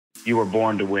You were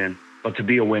born to win, but to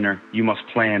be a winner, you must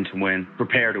plan to win,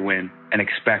 prepare to win, and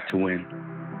expect to win.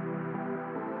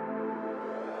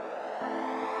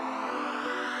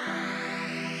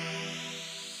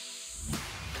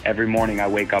 Every morning I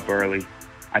wake up early.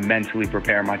 I mentally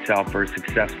prepare myself for a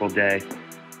successful day.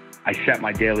 I set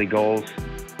my daily goals.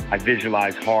 I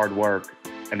visualize hard work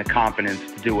and the confidence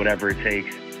to do whatever it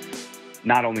takes,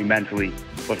 not only mentally,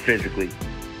 but physically.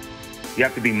 You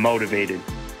have to be motivated.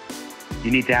 You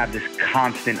need to have this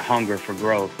constant hunger for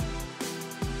growth.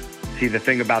 See, the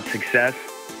thing about success,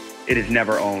 it is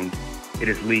never owned. It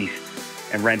is leased,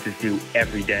 and rent is due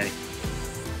every day.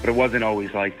 But it wasn't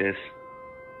always like this.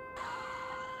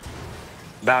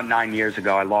 About 9 years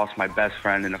ago, I lost my best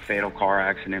friend in a fatal car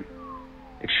accident.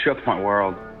 It shook my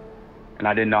world, and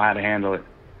I didn't know how to handle it.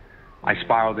 I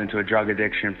spiraled into a drug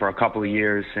addiction for a couple of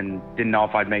years and didn't know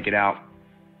if I'd make it out.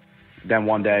 Then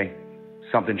one day,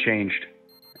 something changed,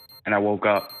 and I woke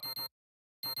up.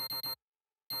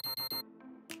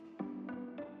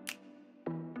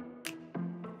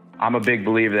 I'm a big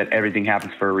believer that everything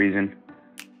happens for a reason.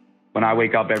 When I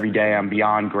wake up every day, I'm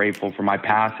beyond grateful for my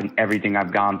past and everything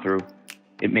I've gone through.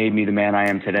 It made me the man I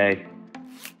am today.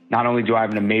 Not only do I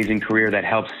have an amazing career that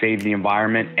helps save the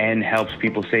environment and helps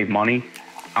people save money,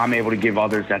 I'm able to give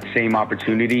others that same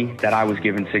opportunity that I was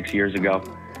given 6 years ago.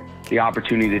 The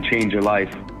opportunity to change your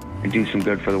life and do some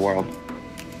good for the world.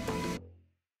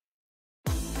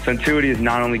 Suntuity has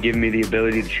not only given me the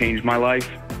ability to change my life,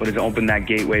 but has opened that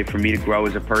gateway for me to grow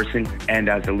as a person and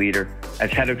as a leader. As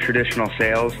head of traditional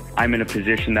sales, I'm in a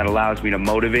position that allows me to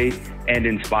motivate and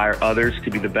inspire others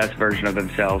to be the best version of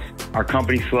themselves. Our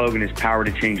company slogan is "Power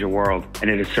to Change the World," and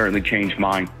it has certainly changed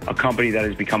mine. A company that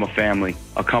has become a family,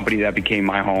 a company that became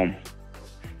my home.